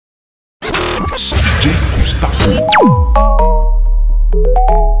Gustavo.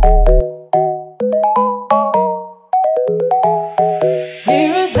 We're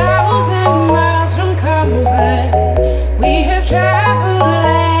 1,000 miles from comfort. We have traveled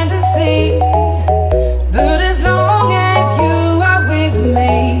land and sea. But as long as you are with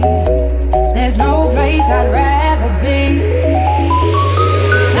me, there's no place I'd rather be.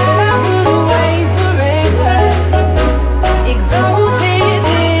 I would away forever, exalted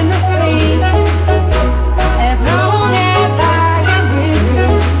in the sea. As long as I am with you,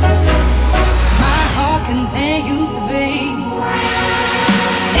 my heart continues to beat.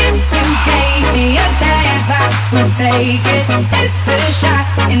 If you gave me a chance, I would take it. It's a shot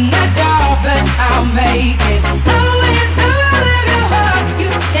in the dark, but I'll make it. Knowing the of your heart, you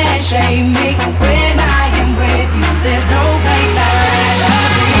can't shame me. When I am with you, there's no place I'd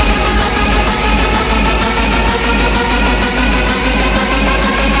rather be.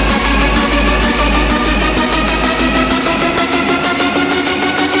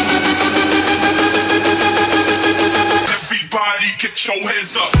 Everybody get your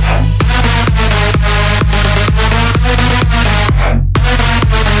hands up.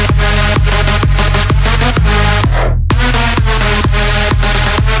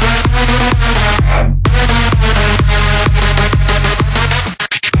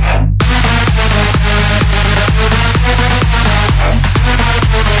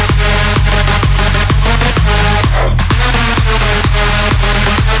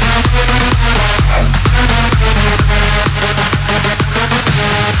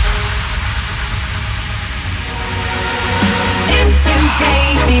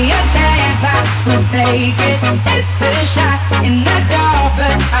 We'll take it. It's a shot in the dark,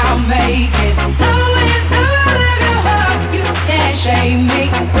 but I'll make it. Knowing the of your heart, you can't shame me.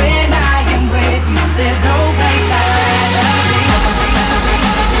 When I am with you, there's no place I'd rather be.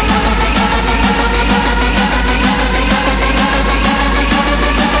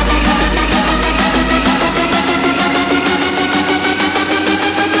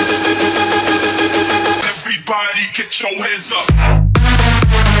 Everybody get your hands up.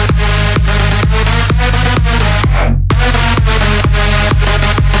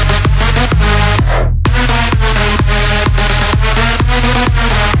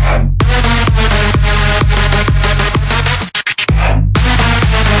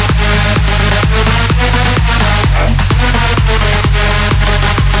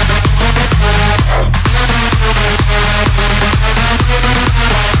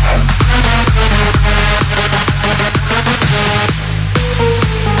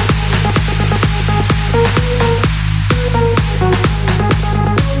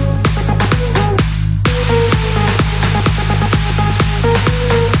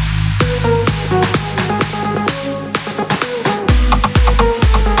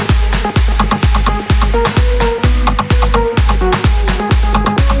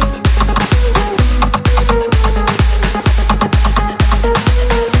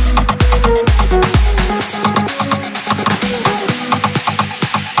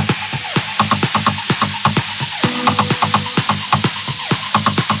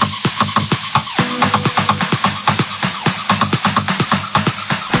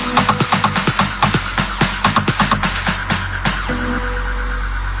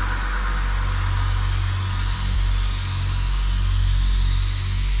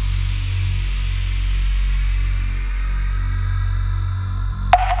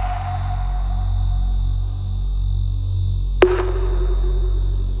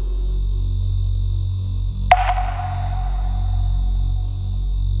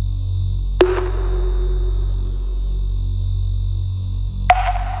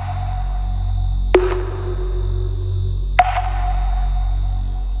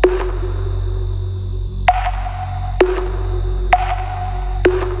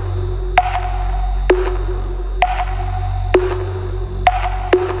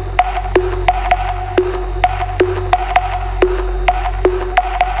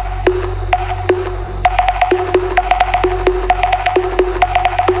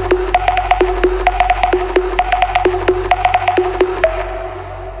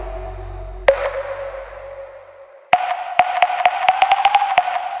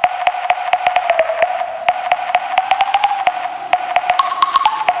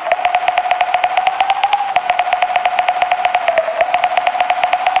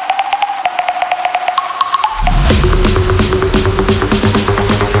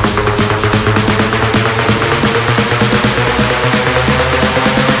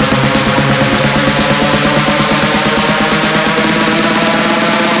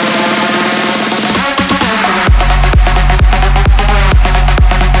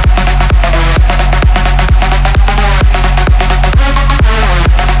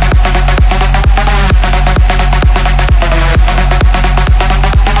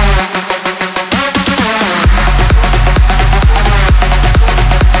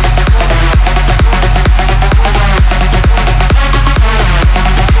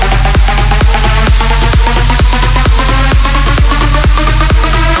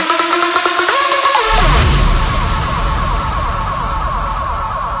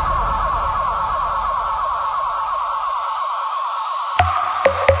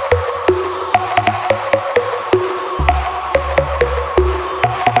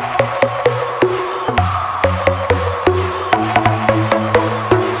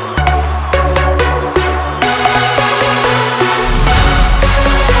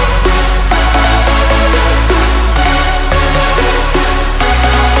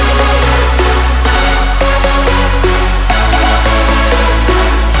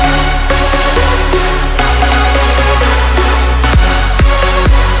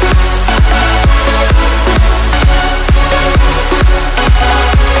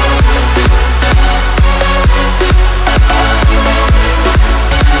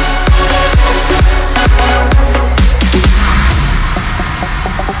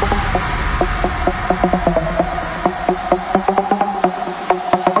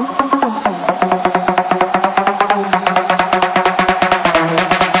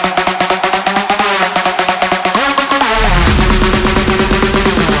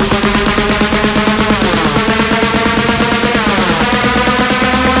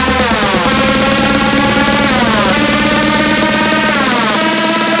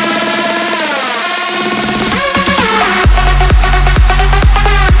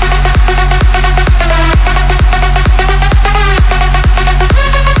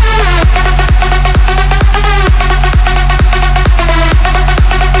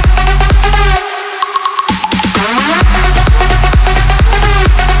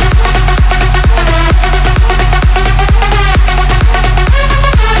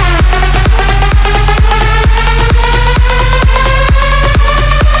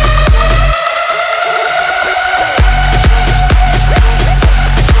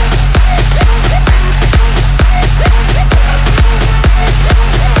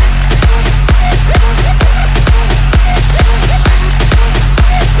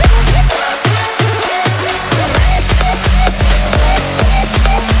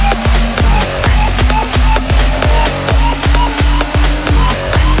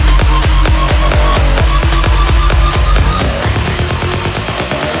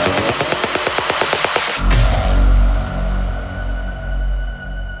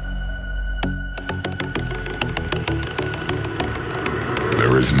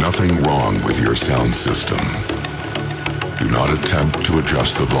 nothing wrong with your sound system. Do not attempt to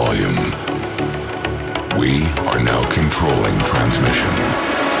adjust the volume. We are now controlling transmission.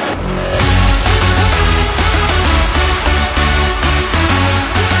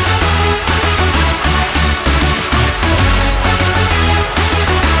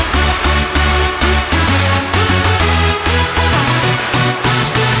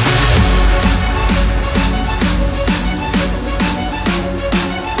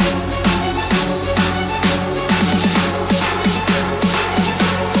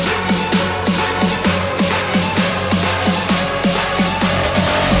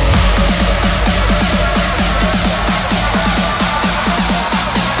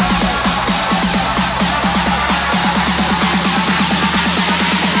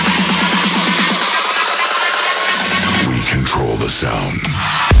 Control the sound.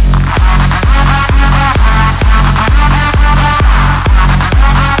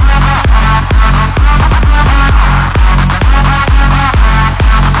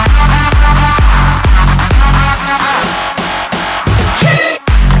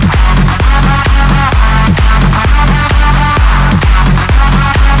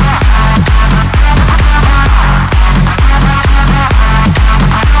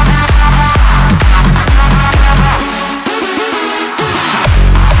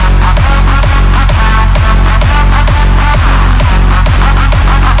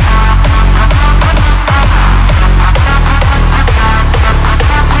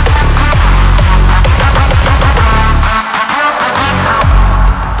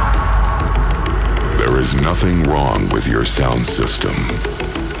 Nothing wrong with your sound system.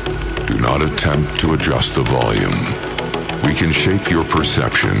 Do not attempt to adjust the volume. We can shape your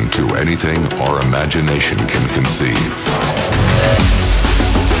perception to anything our imagination can conceive.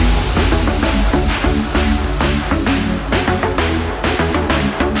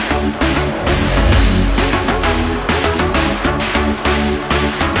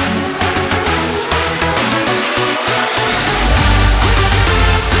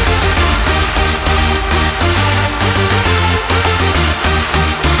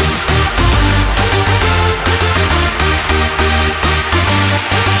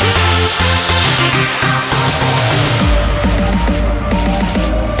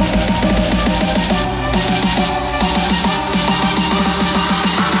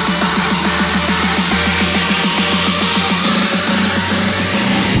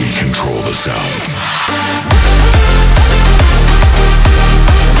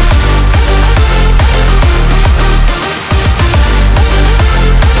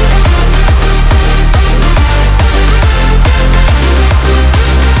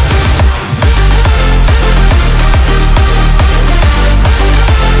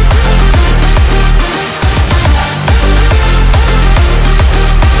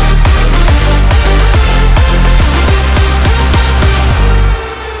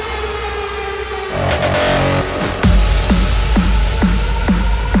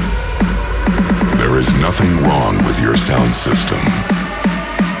 Nothing wrong with your sound system.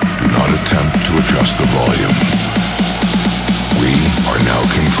 Do not attempt to adjust the volume. We are now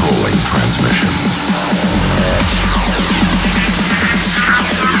controlling transmission.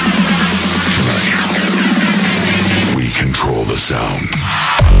 Tonight, we control the sound.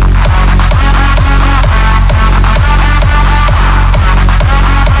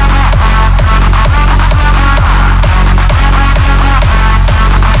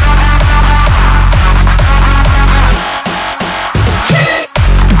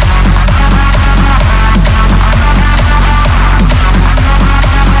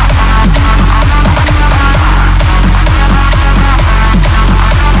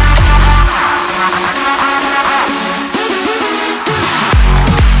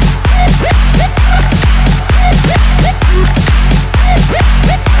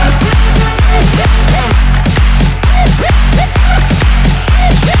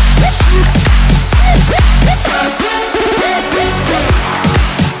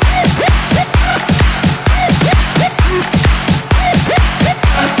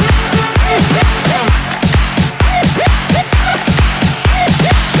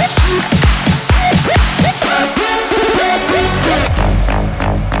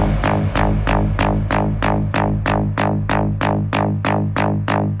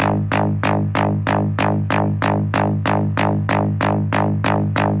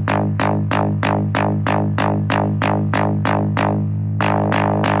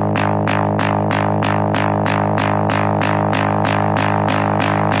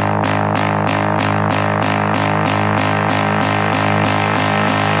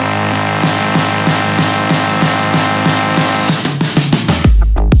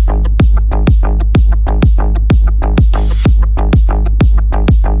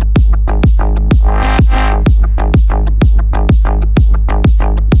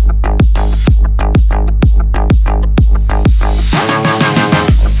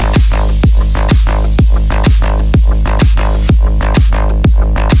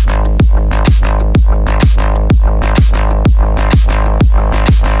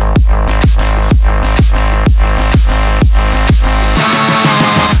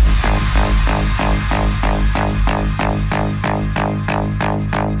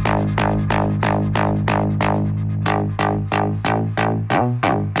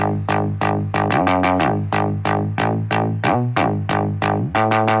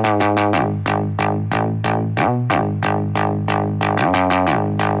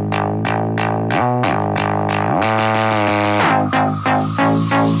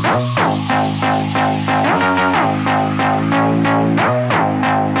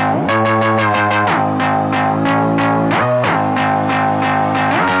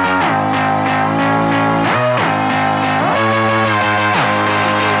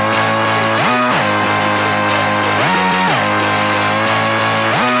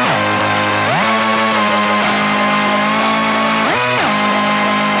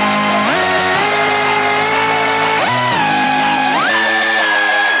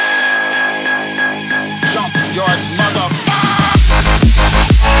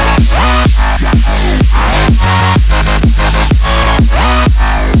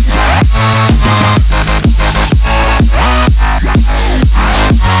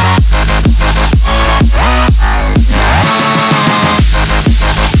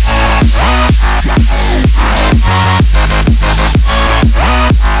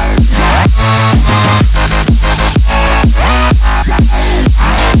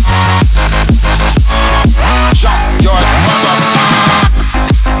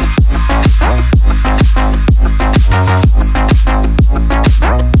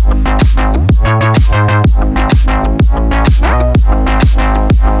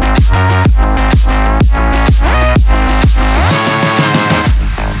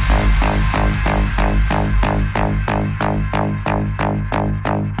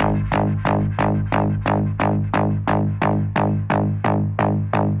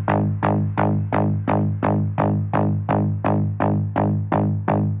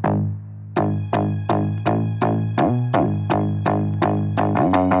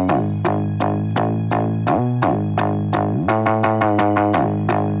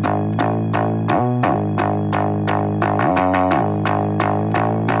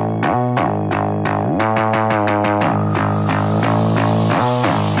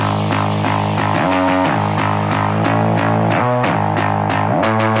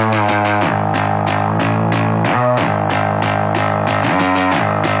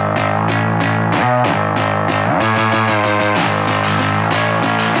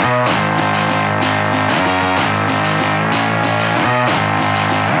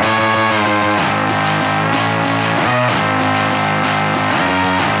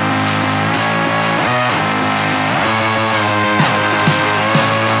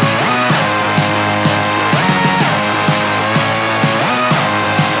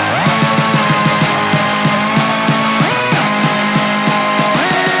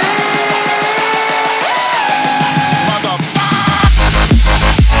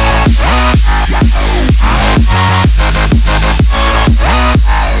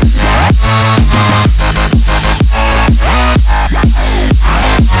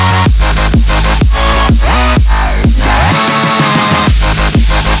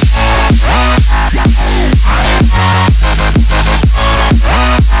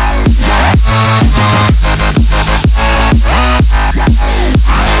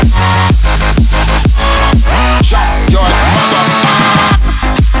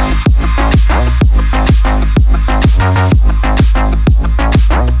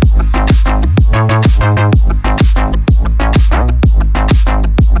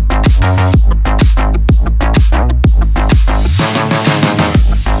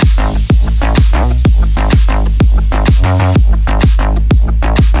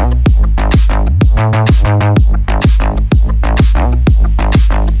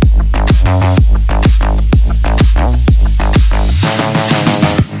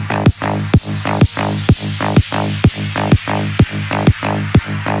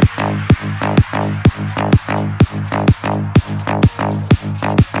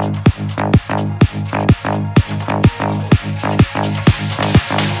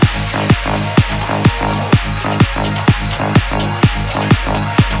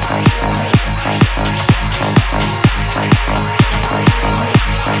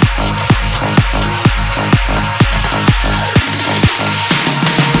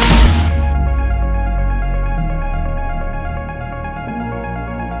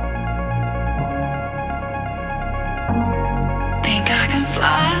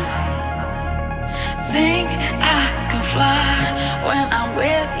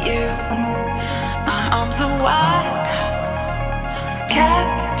 are wide,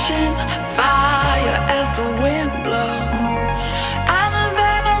 catching fire as the wind blows. I know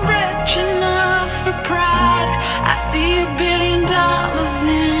that I'm rich enough for pride. I see $1 billion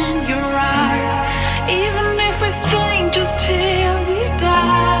in your eyes, even if we're strangers till we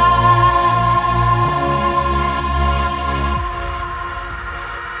die.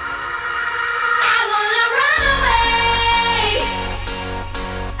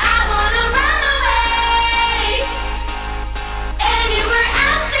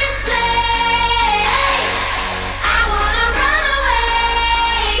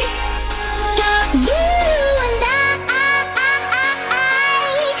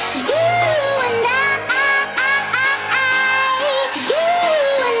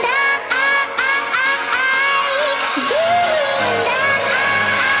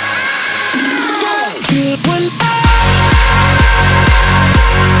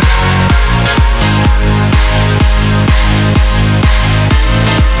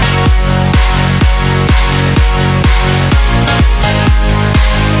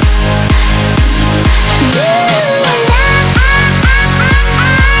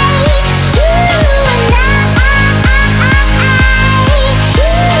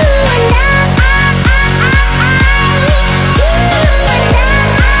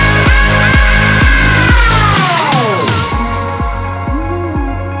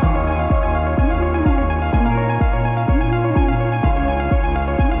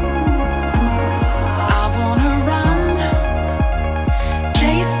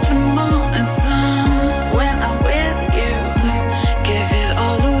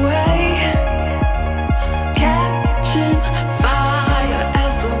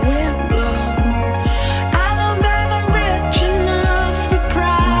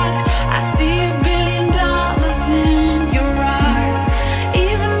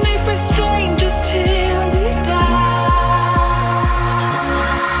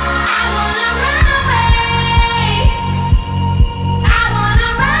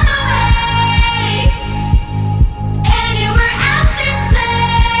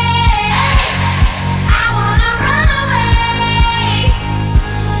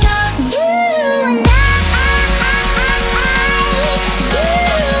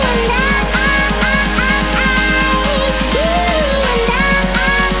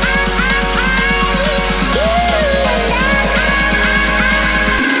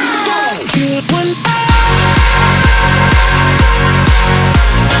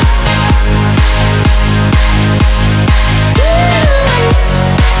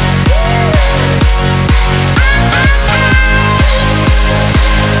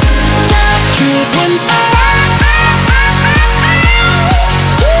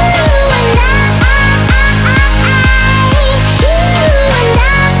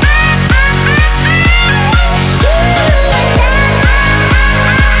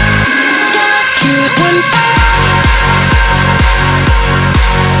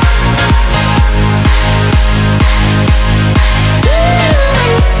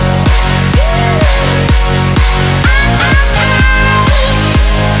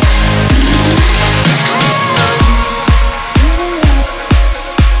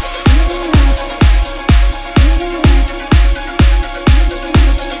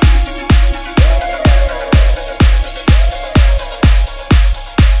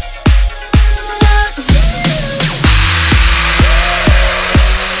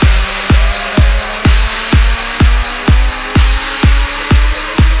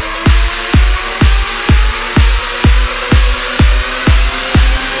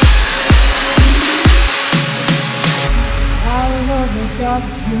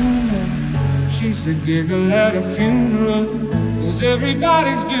 She's the giggle at a funeral, knows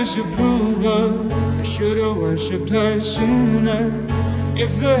everybody's disapproval. I should've worshipped her sooner.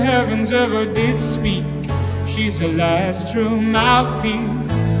 If the heavens ever did speak, she's the last true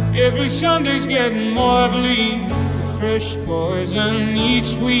mouthpiece. Every Sunday's getting more bleak, with fresh poison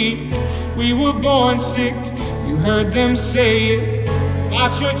each week. We were born sick, you heard them say it. My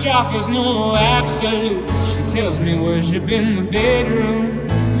church offers no absolutes. She tells me worship in the bedroom.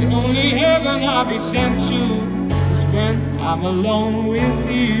 The only heaven I'll be sent to is when I'm alone with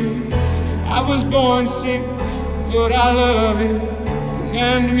you. I was born sick, but I love it.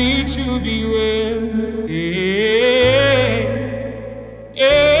 Command me to be well. Amen.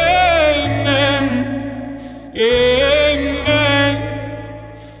 Amen.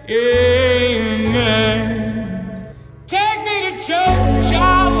 Amen. Take me to church,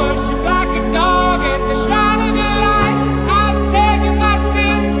 I'll worship like a dog at the shrine of your light. I'll tell you my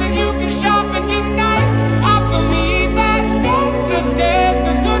sins and you can sharpen your knife. Offer me that deathless death,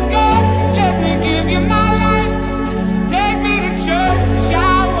 the good God, let me give you my life.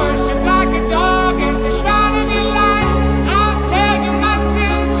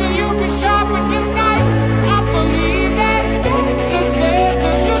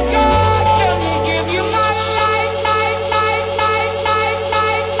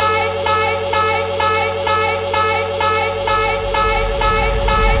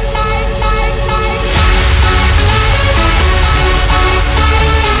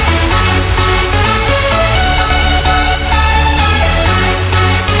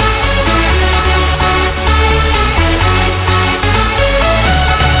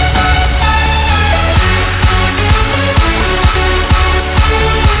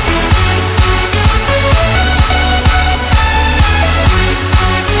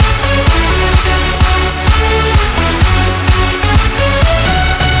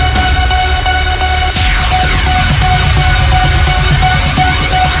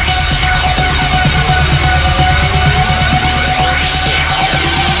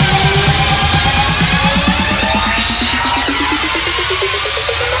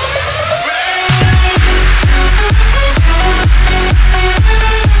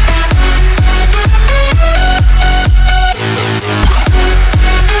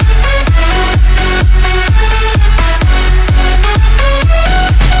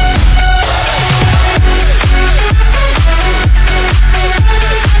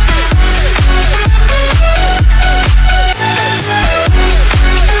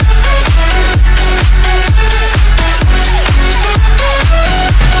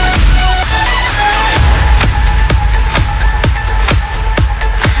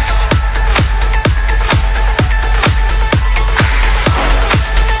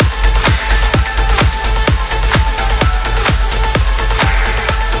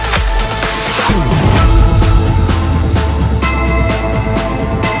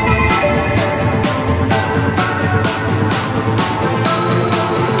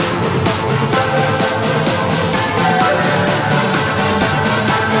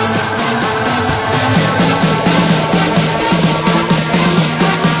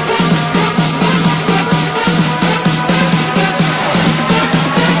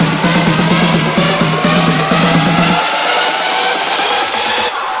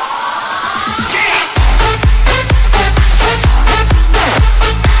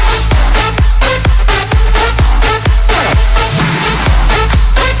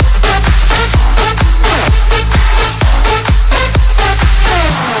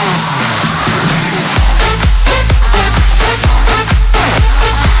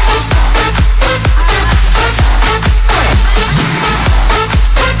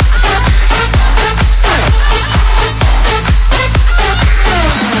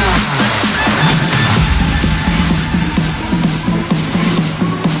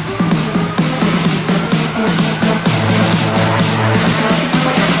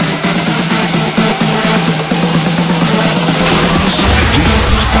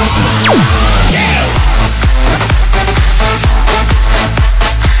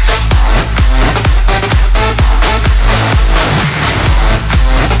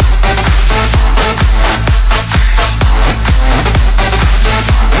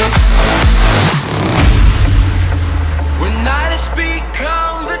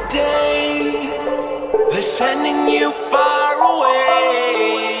 taking you far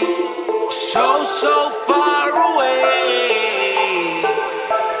away, so, so far away.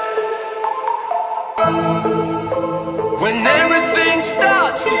 When everything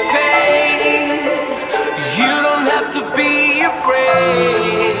starts to fade, you don't have to be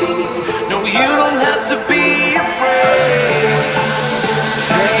afraid. No, you don't have to be afraid.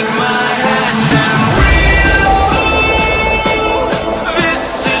 Take my hand now. Real, this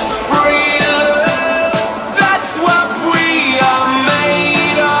is free love. That's what we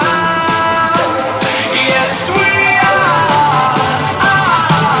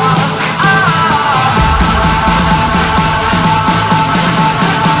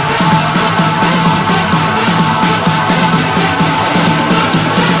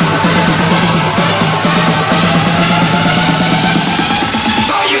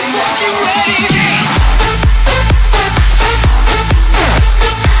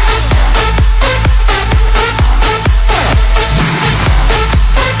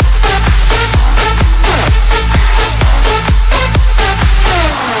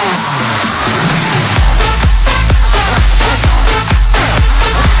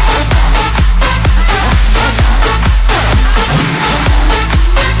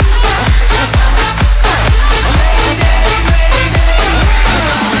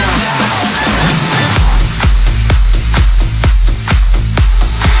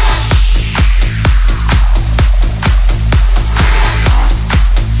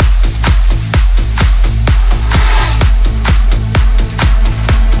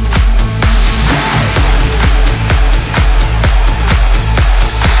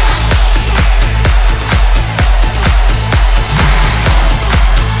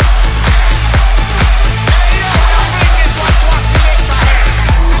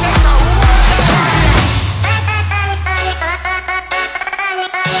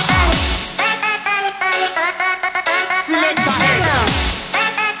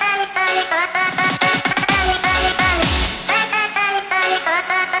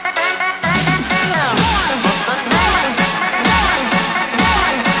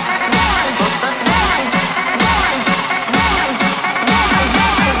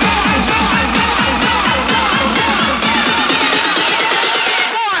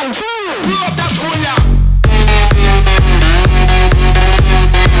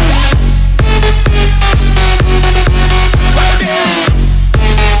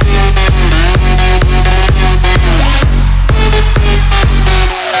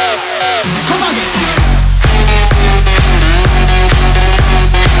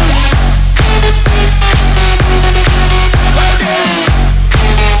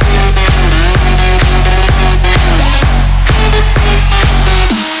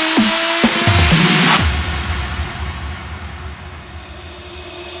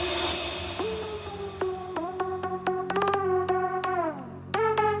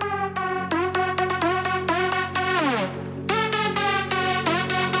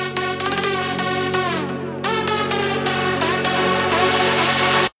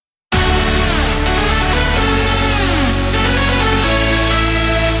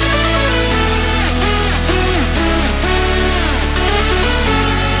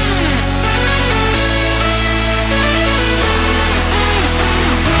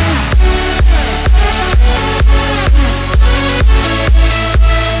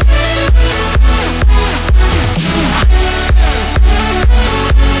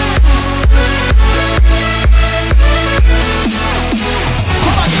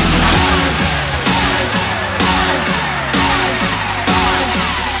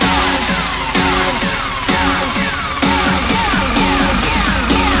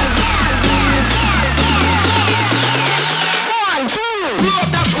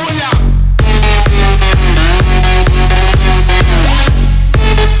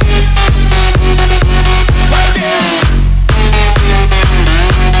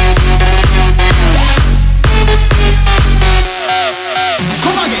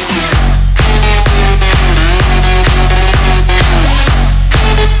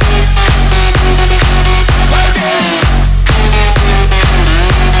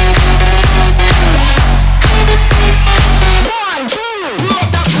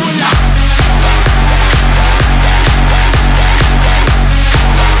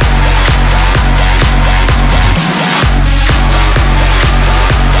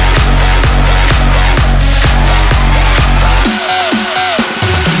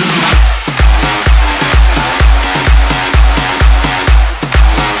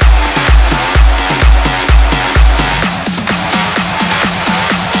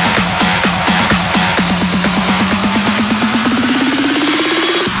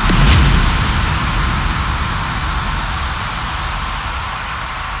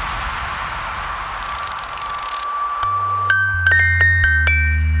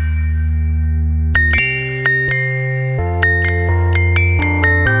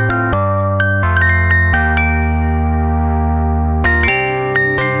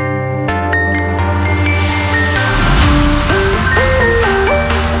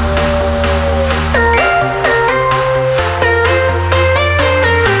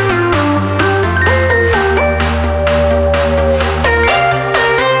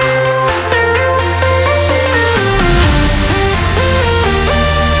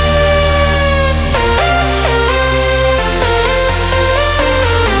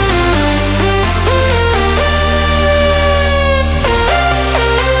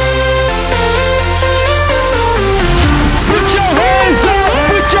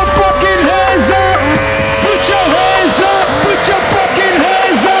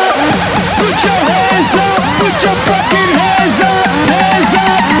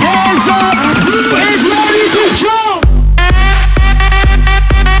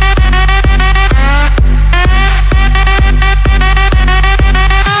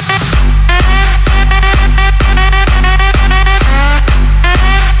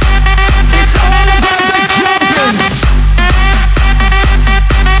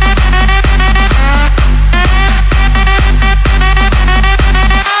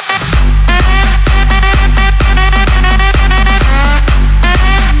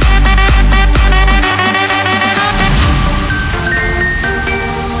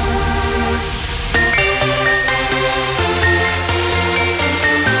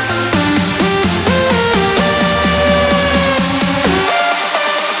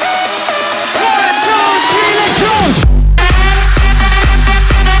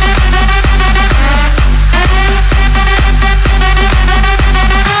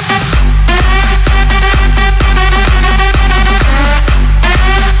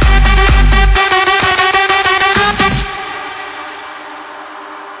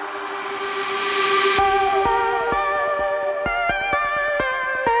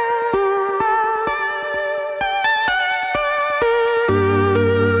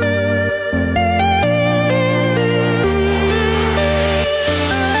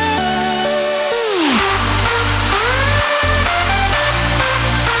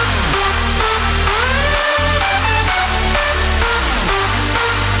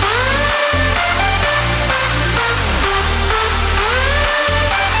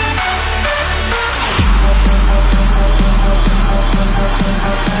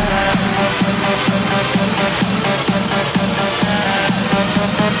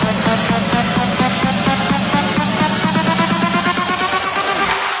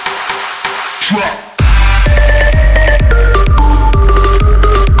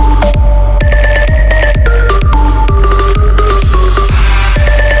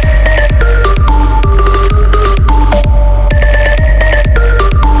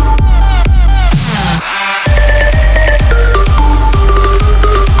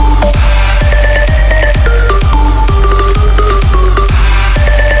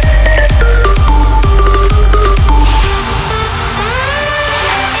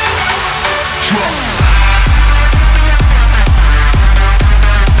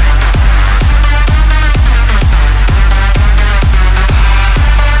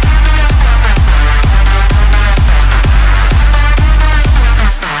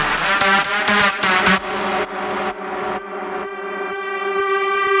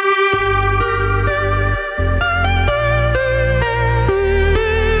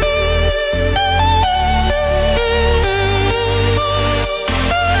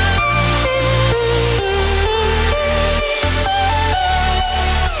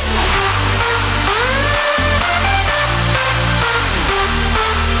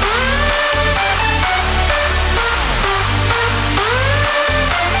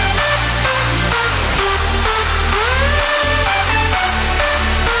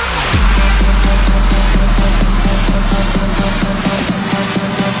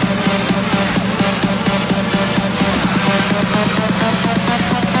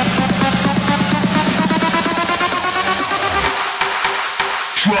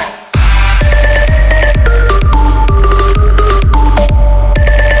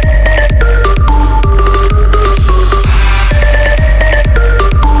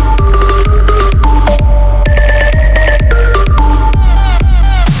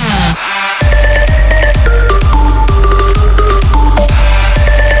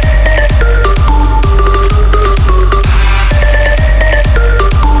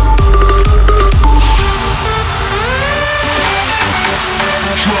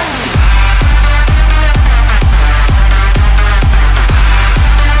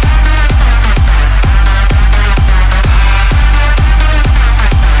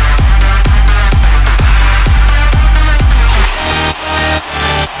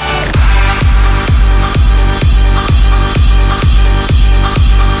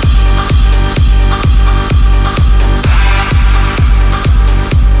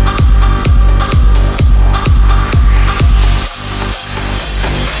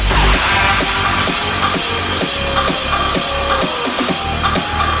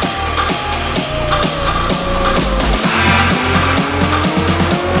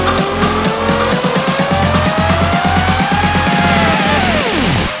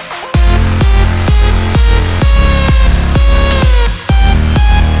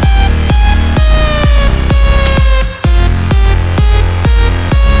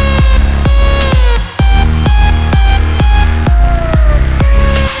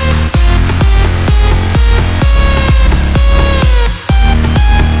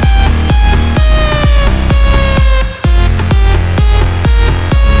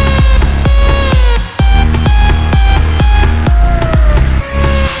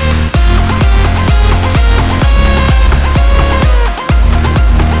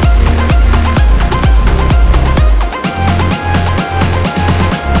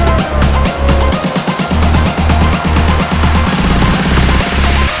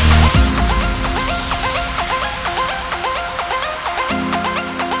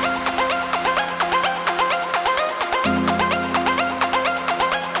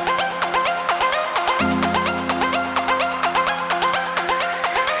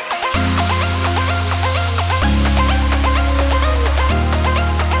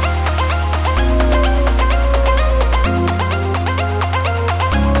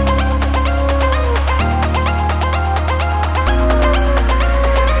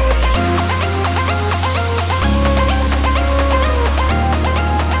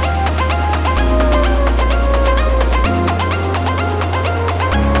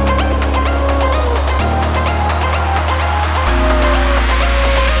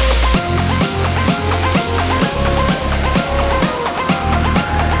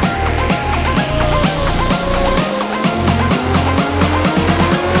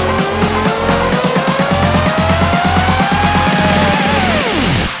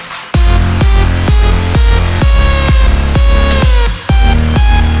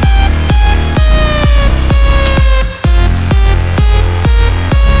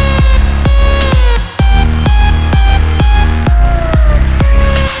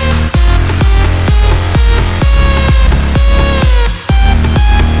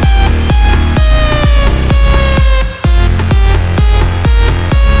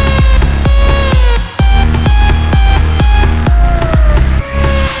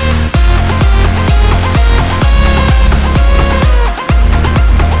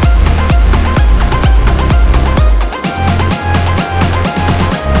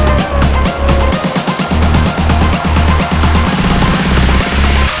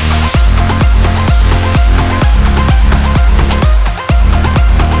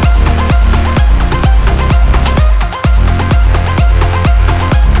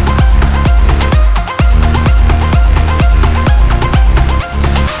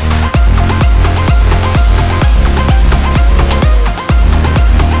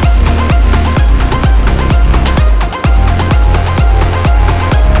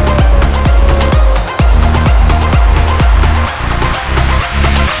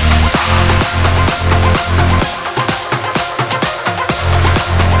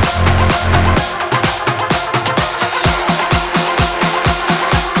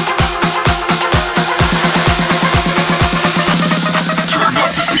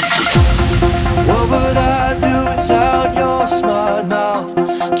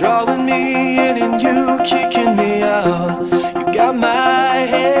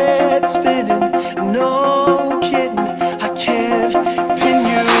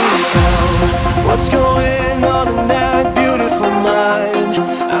What's going on in that beautiful mind?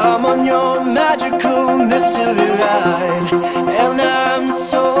 I'm on your magical mystery ride, and I'm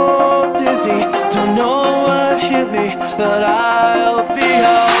so dizzy, don't know what hit me, but I'll be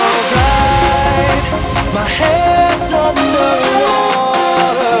alright.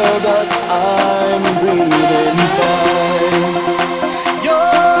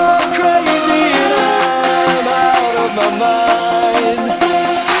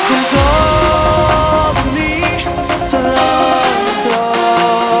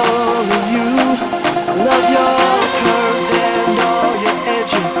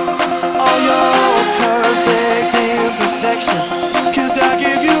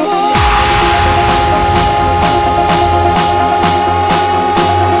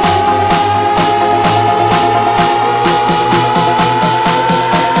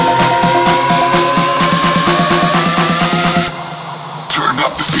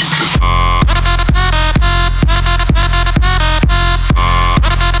 speakers.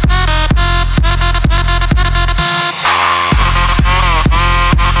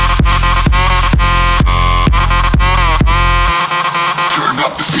 Turn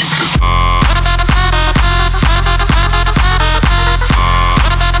up the speakers.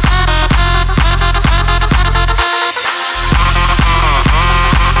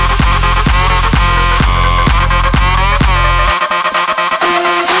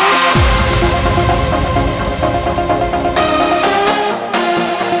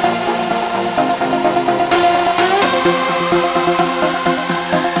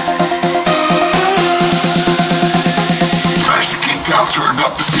 Smash the kick down, turn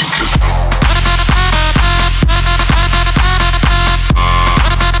up the speakers.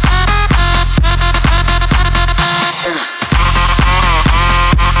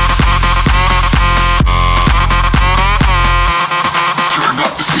 Turn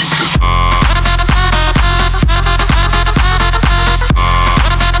up the speakers.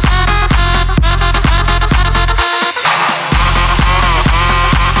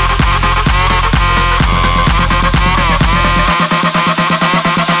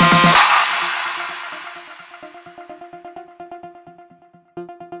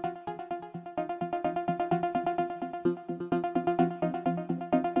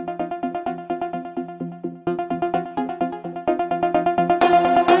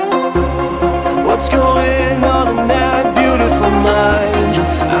 What's going on in that beautiful mind?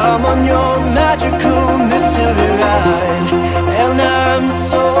 I'm on your magical mystery ride, and I'm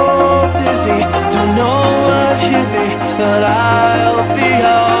so dizzy, don't know what hit me, but I'll be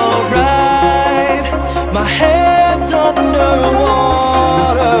alright. My head's underwater,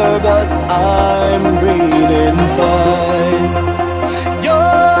 but I'm breathing fine.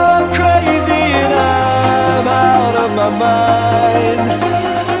 You're crazy and I'm out of my mind,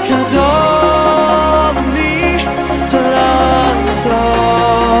 'cause all of me loves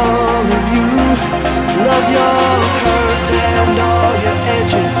all of you. Love your curves and all your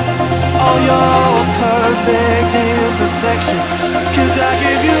edges, all your perfect imperfection, 'cause I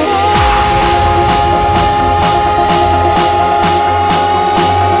give you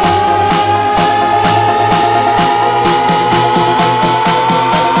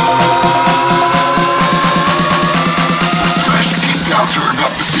Smash the kick down, turn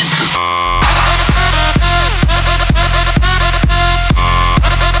up the speakers.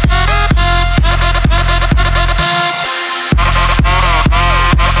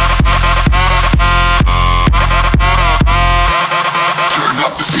 Turn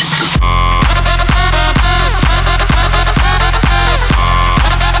up the speakers.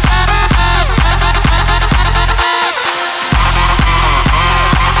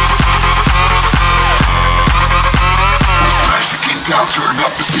 Smash the kick down, turn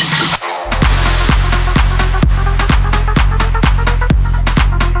up the speakers.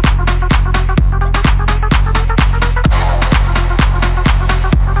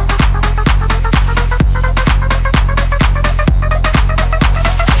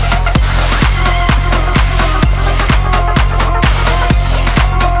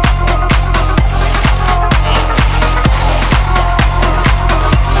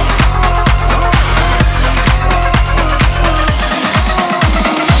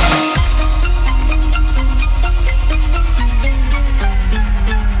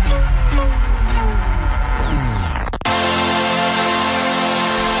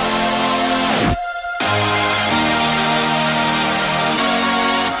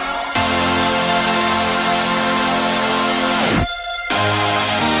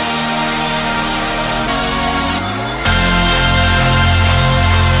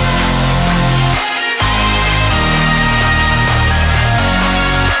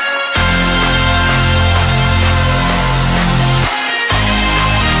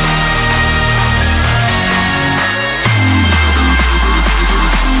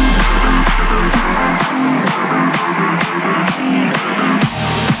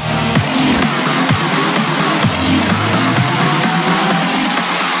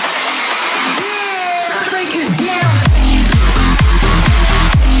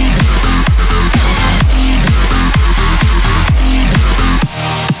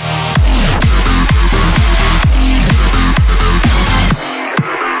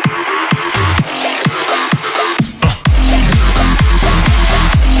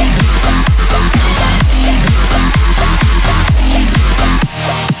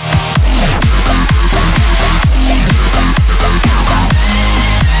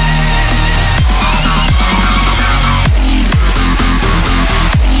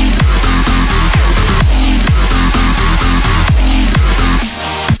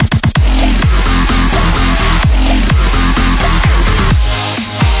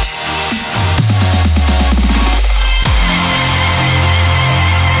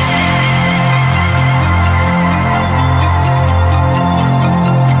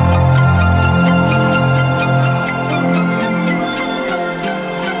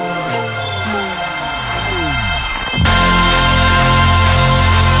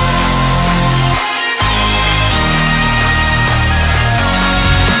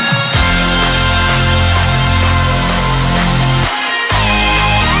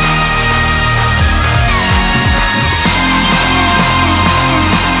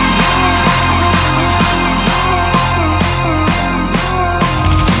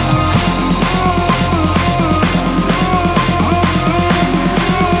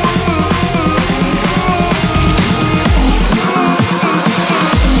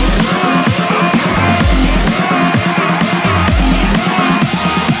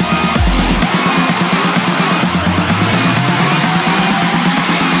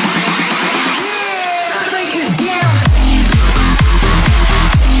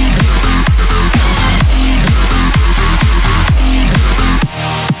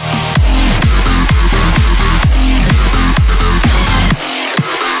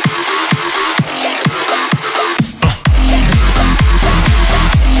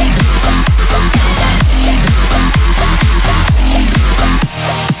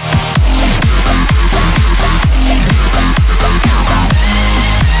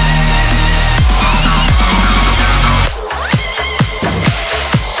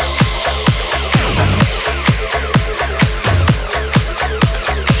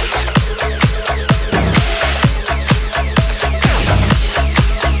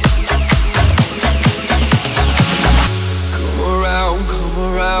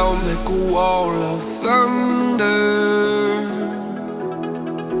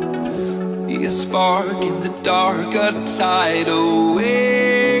 a spark in the dark, a tidal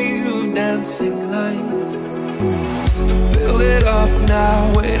wave of dancing light. Build it up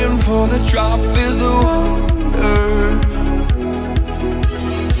now, waiting for the drop is the wonder.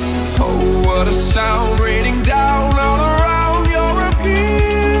 Oh, what a sound raining down all around. You're a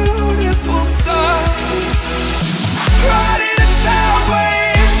beautiful sight. Riding a sound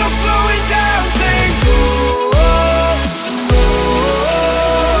wave, no slowing down, saying go, go.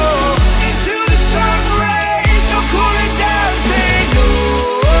 Into the sun rays, no cooling down, saying go.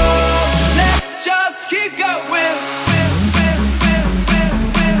 Let's just keep going.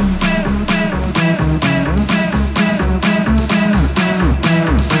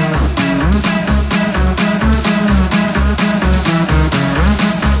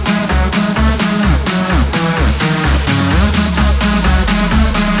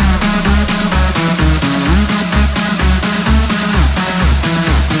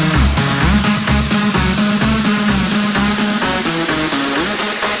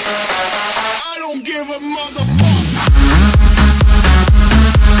 I don't give a mother.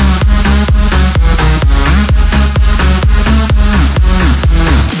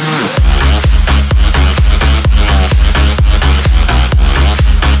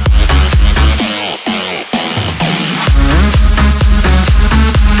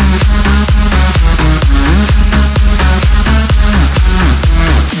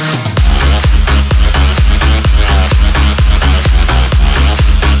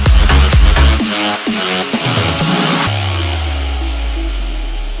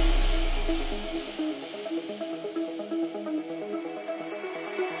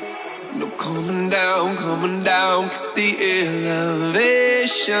 No coming down, keep the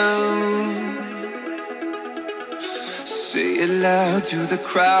elevation. Say it loud to the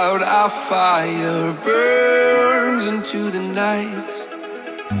crowd, our fire burns into the night.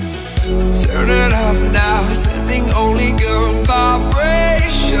 Turn it up now, sending only good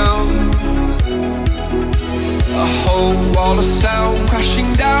vibrations. A whole wall of sound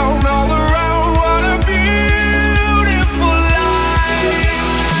crashing down all around. What a beautiful life.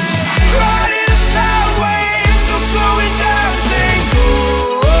 Riding a sound wave, no slowing down, saying go,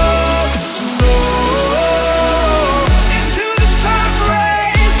 go. Into the sun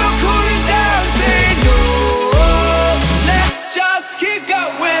rays, no cooling down, saying no. Let's just keep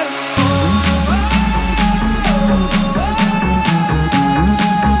going.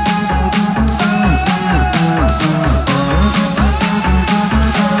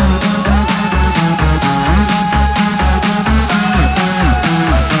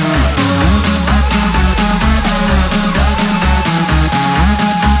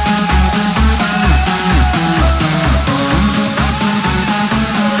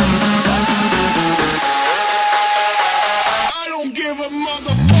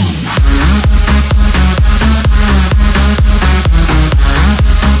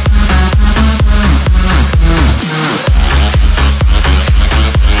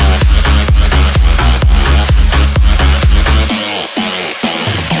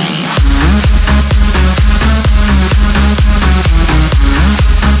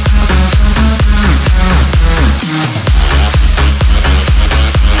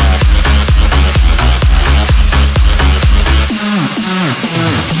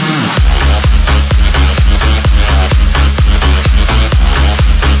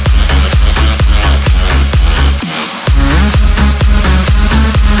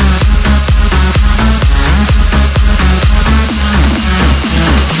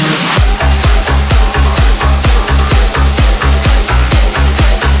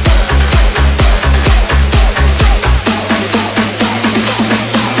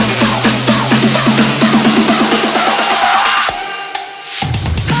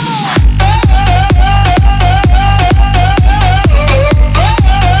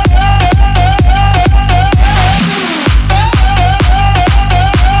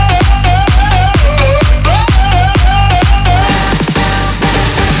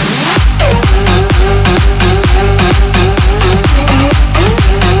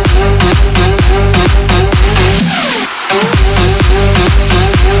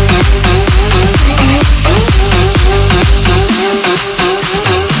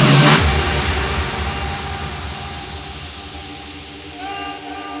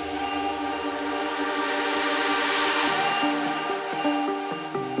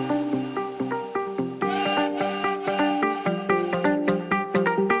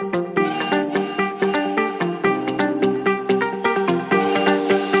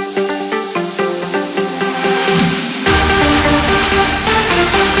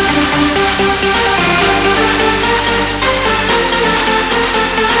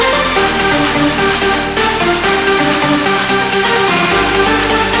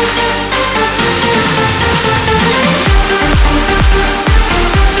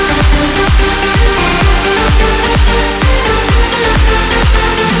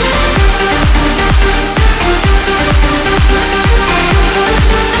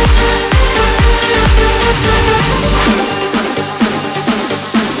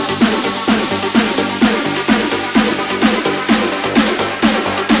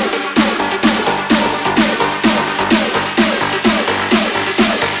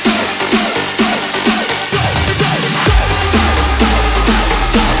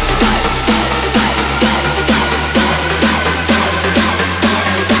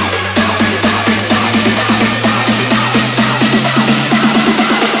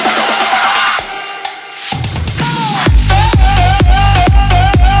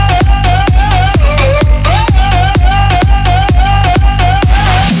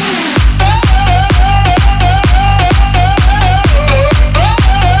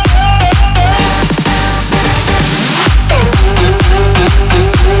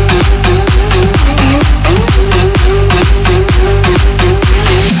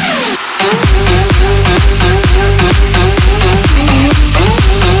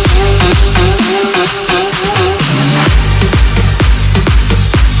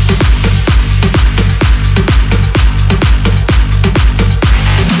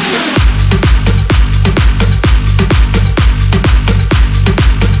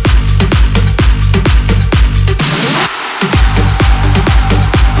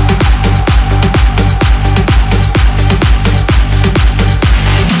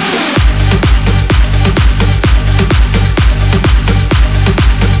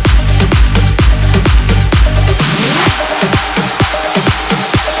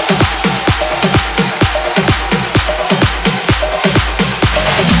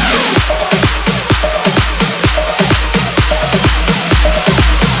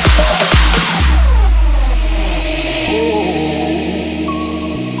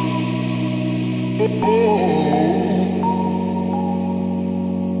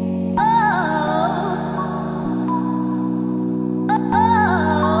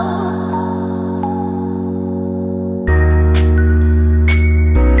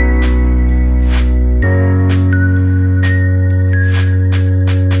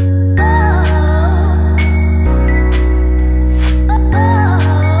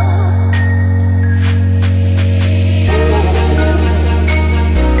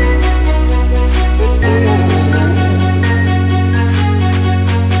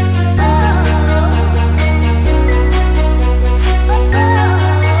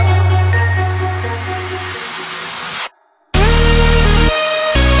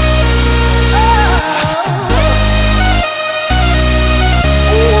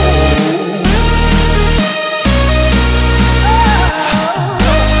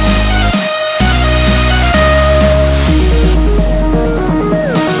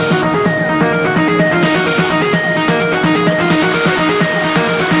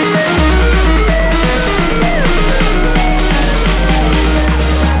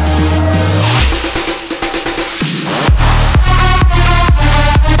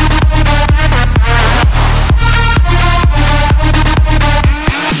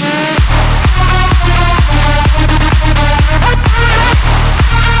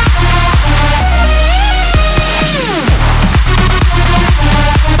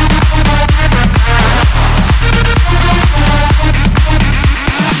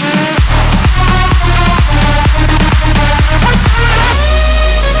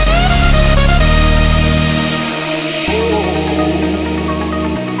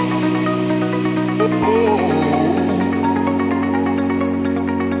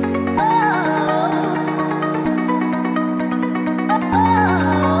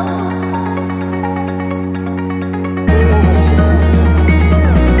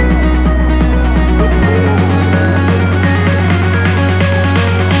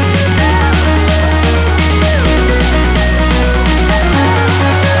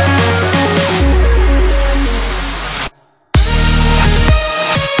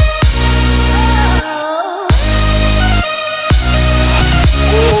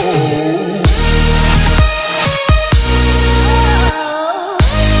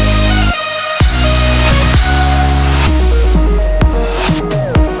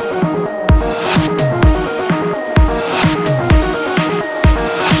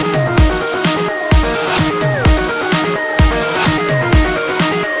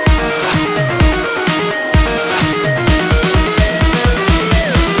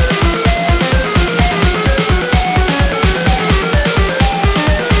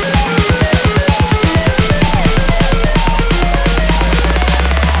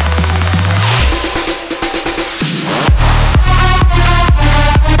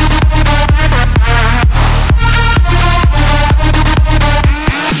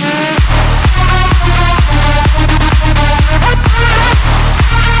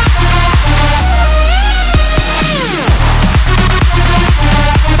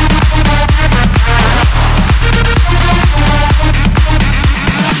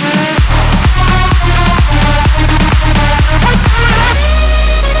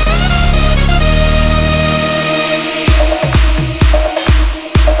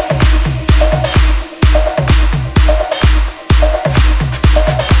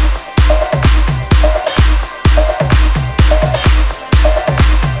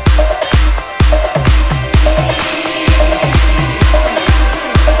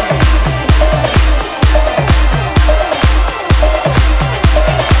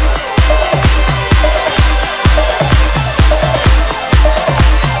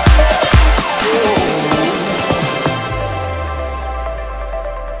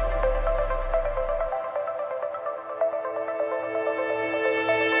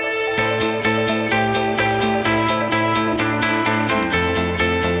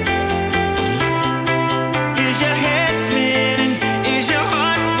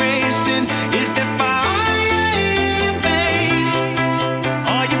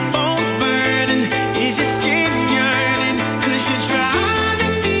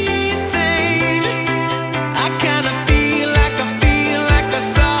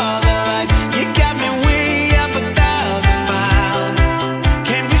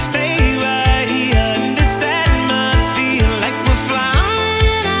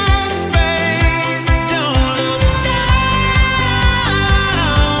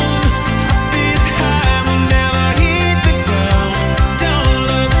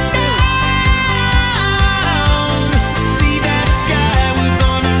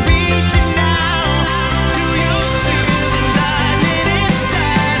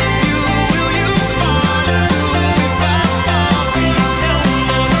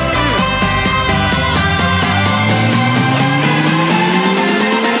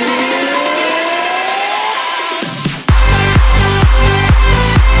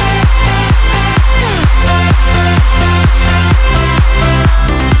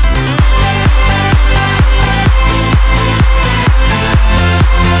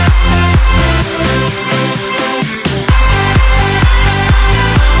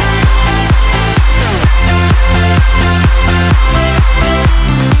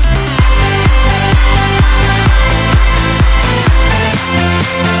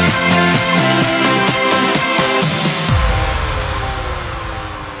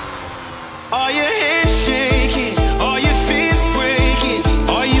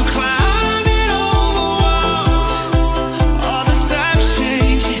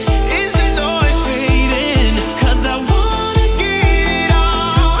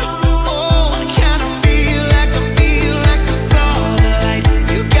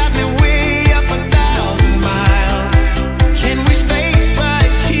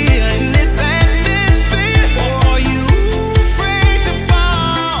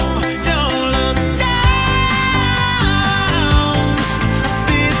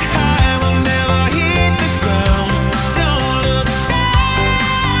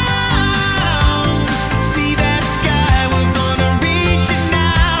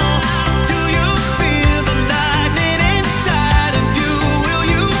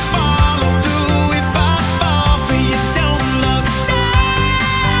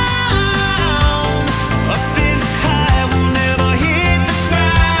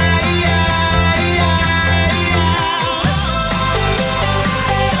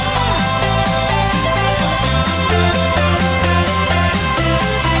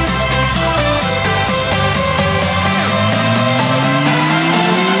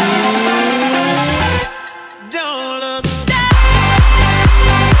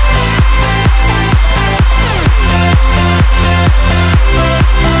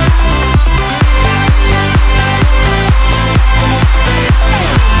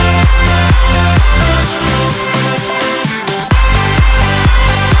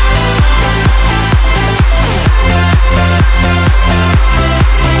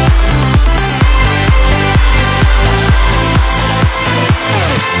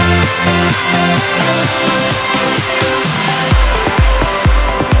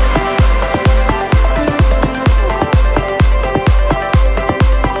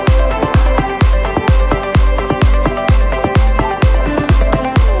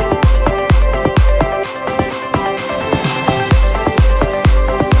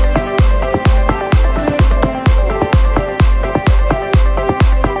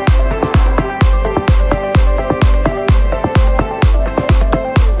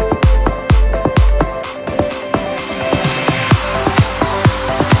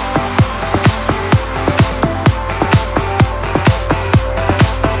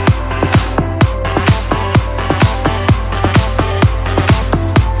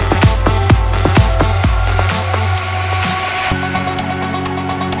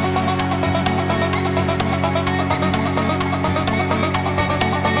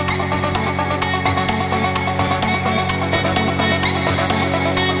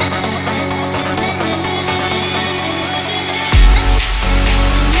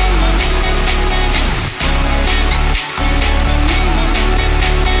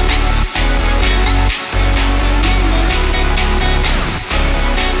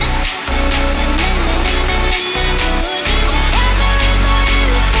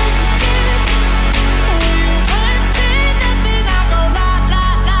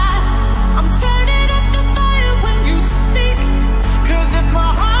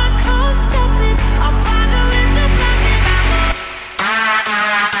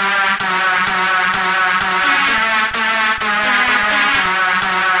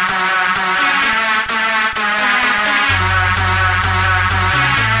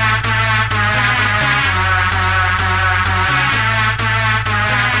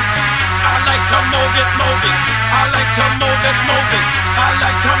 move it, move it. I like to move it, move it. I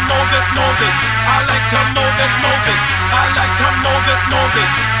like to move it, move it. I like to move it, move it. I like to move it, move it.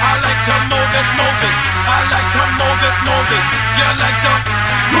 I like to move it, move it. I like to move it, move it. You like to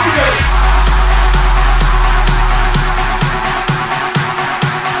move it.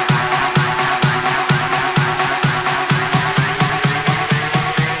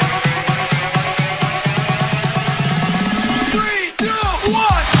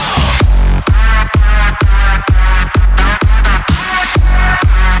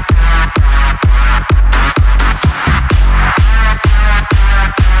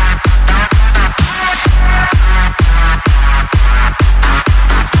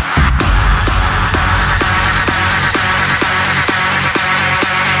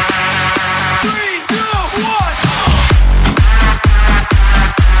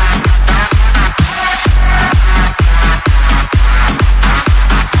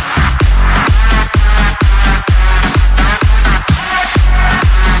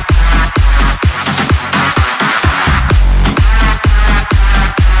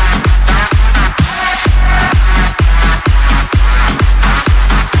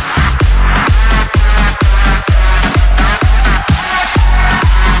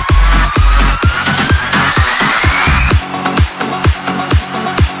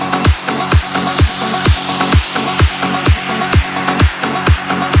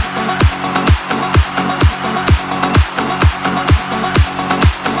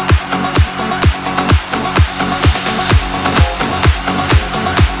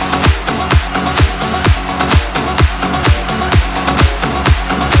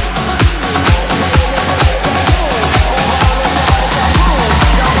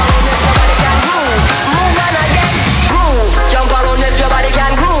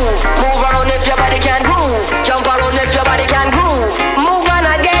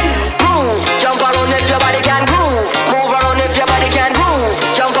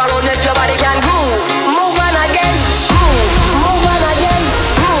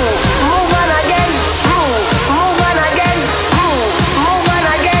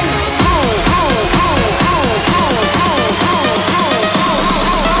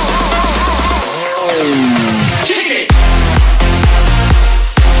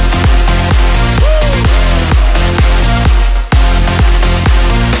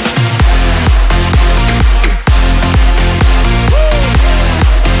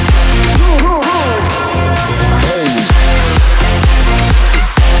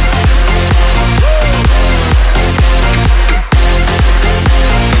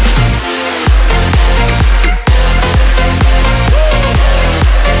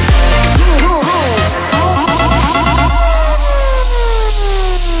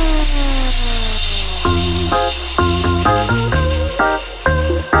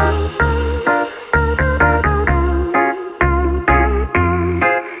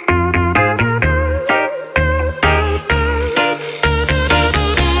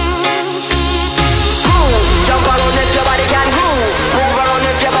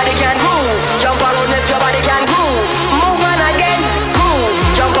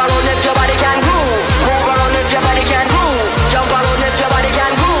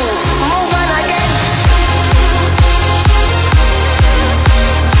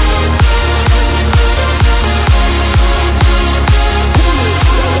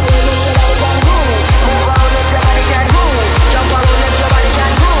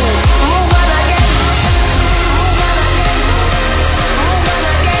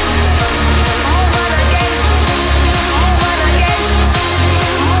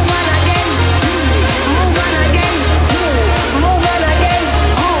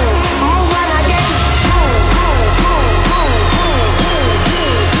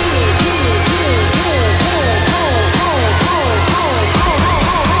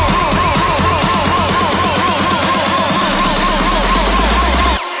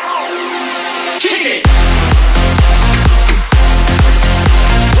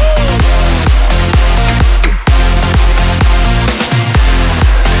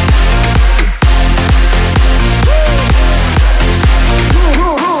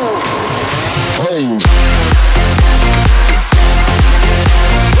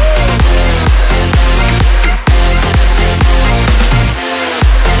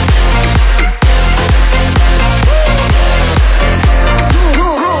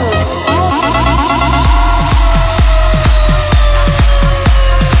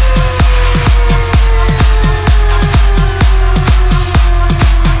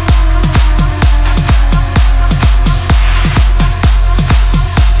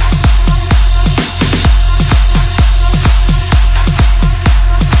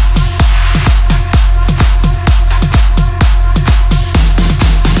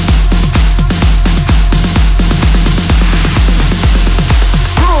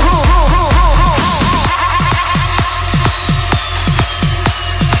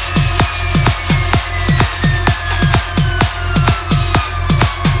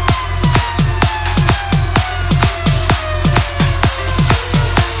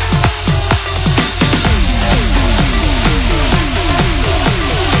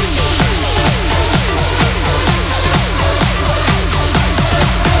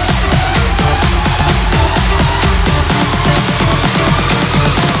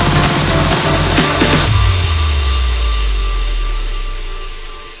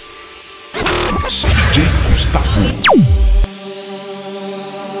 mix, DJ Gustavo.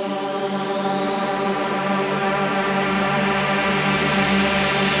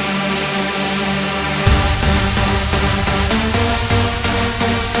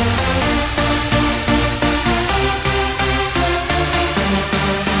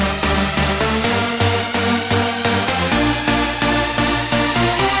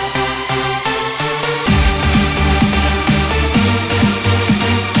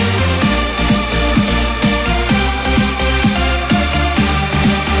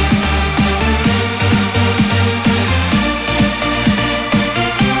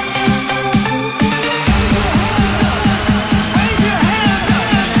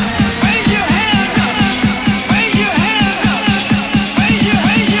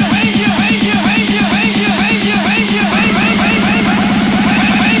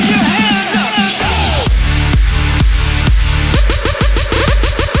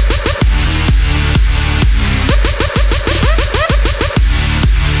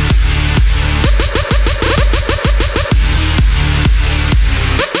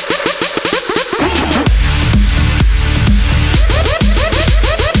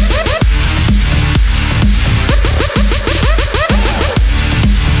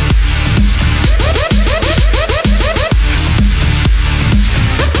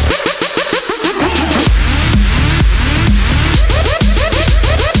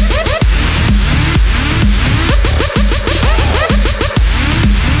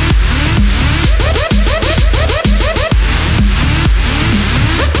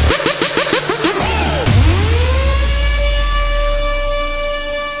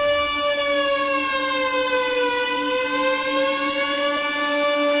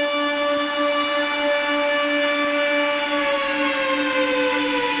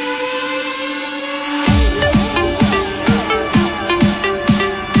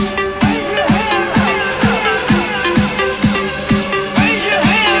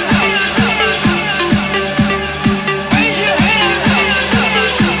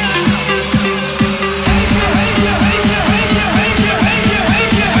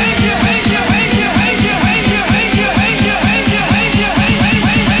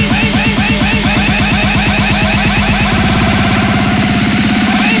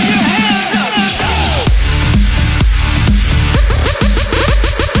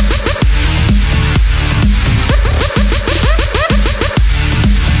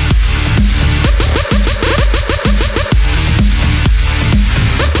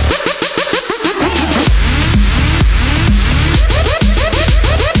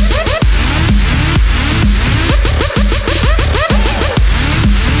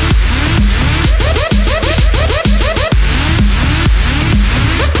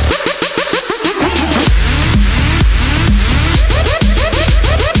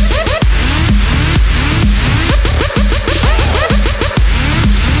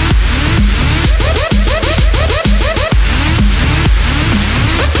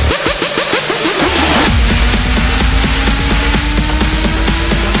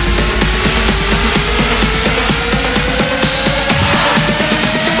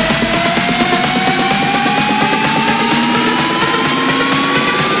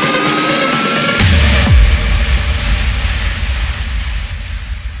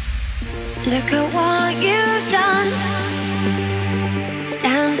 Look at what you've done.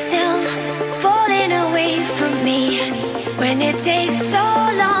 Stand still, falling away from me. When it takes so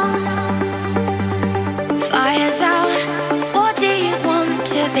long, fire's out, what do you want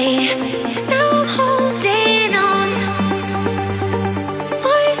to be? Now I'm holding on.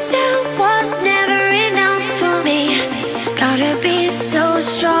 What you said was never enough for me. Gotta be so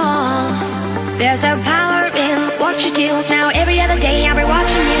strong. There's a power in what you do. Now every other day I'll be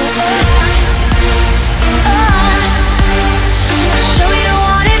watching you. Show you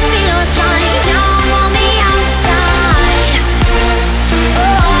what it feels like. Now I'm on the outside.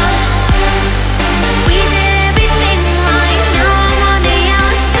 We did everything right. Now I'm on the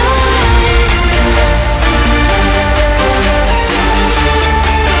outside.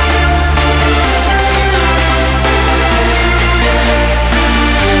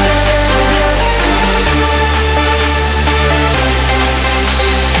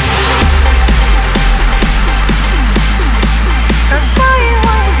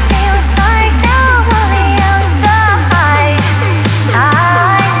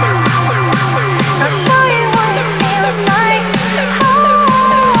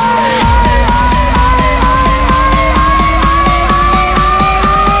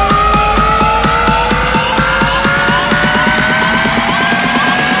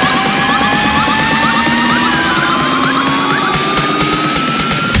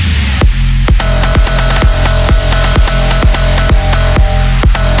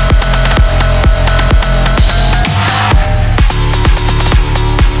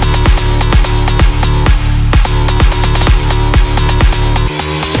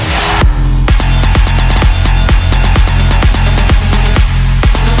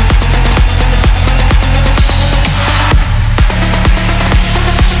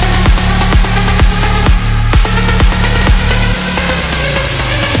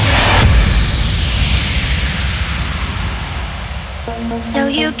 So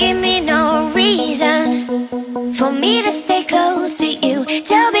you give me no reason for me to stay close to you.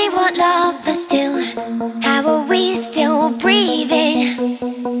 Tell me what love is still. How are we still breathing?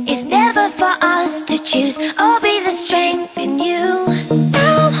 It's never for us to choose or be the strength in you.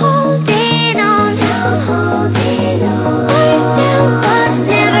 Now I'm holding on, now I'm holding on. What you said was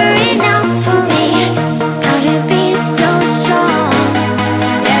never enough for me. How to be so strong.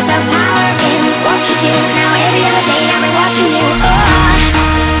 There's a power in what you do. Now every other day I've been watching you.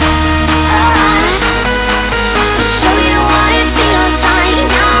 I'll show you what it feels like.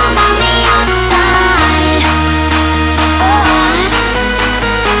 Now I'm on the outside.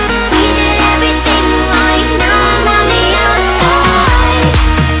 We did everything right. Now I'm on the outside.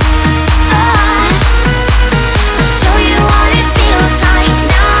 I'll show you what it feels like.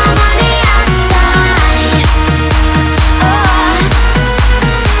 Now I'm on the outside.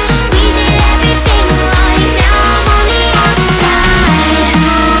 We did everything right. Now I'm on the outside.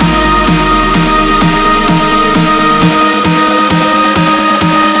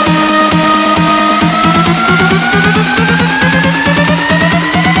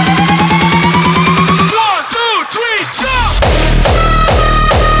 One, two, three, jump!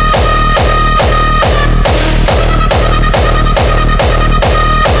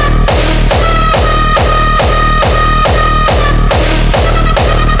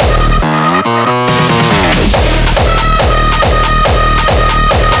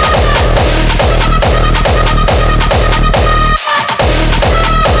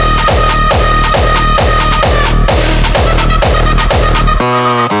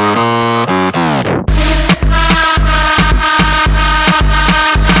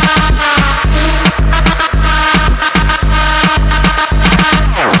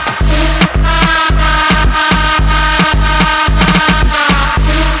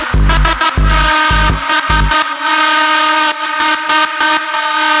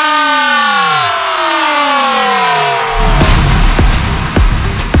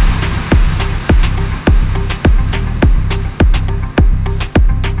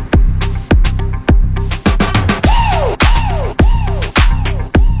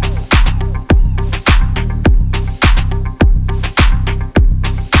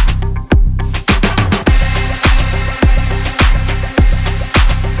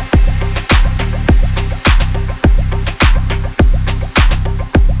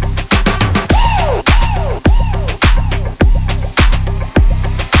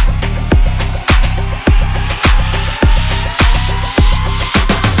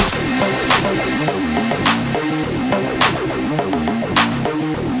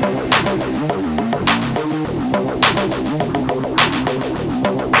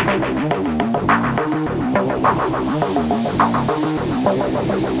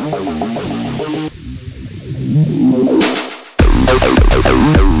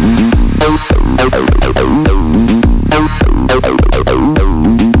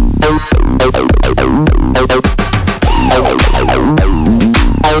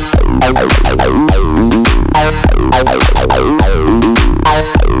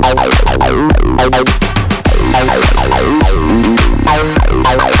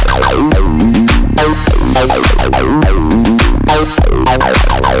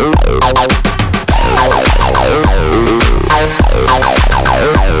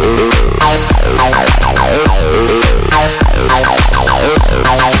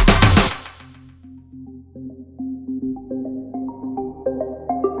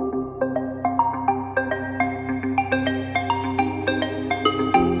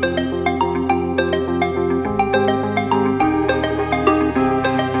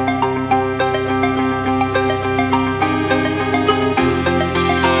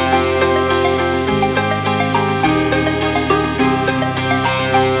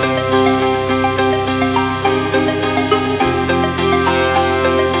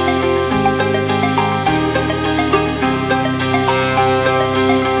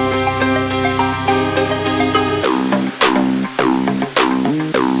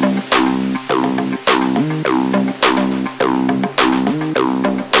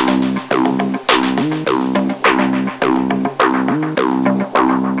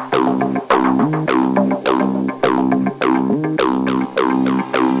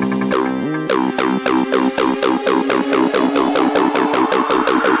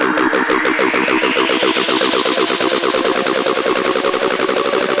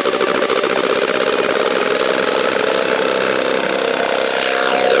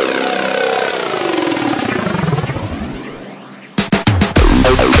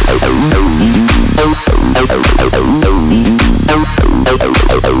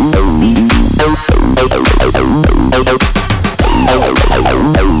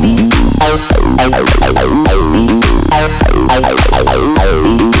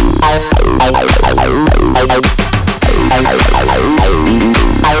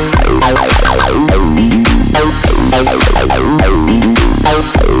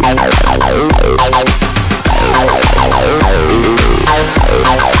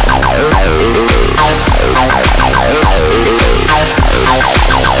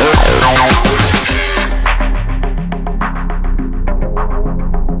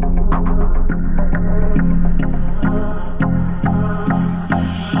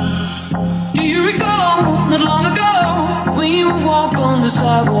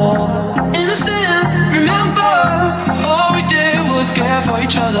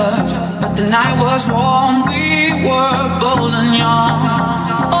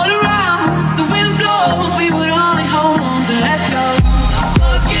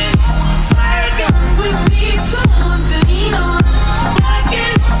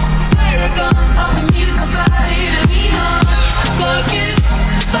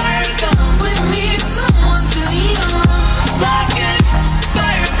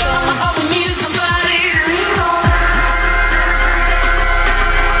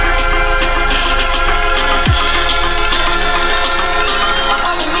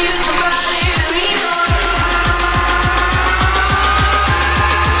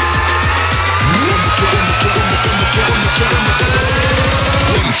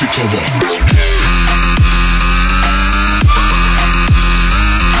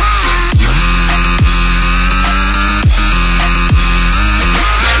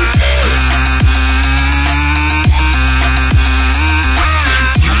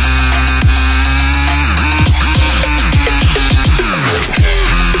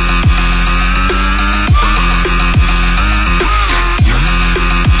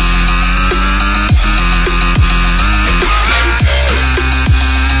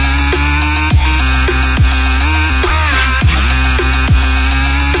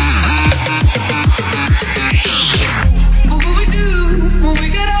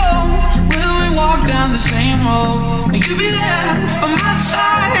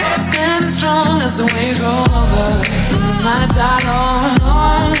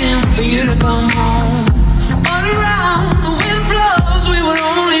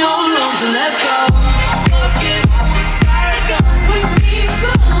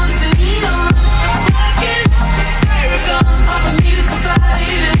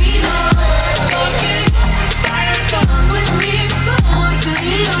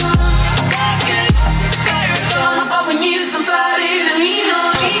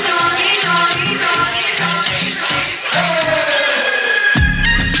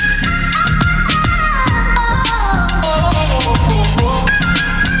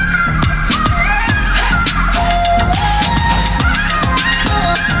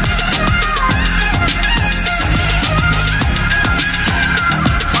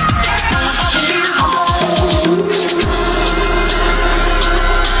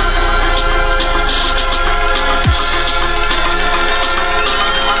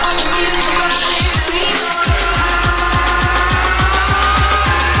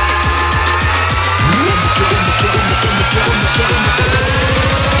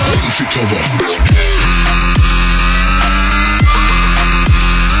 Cover.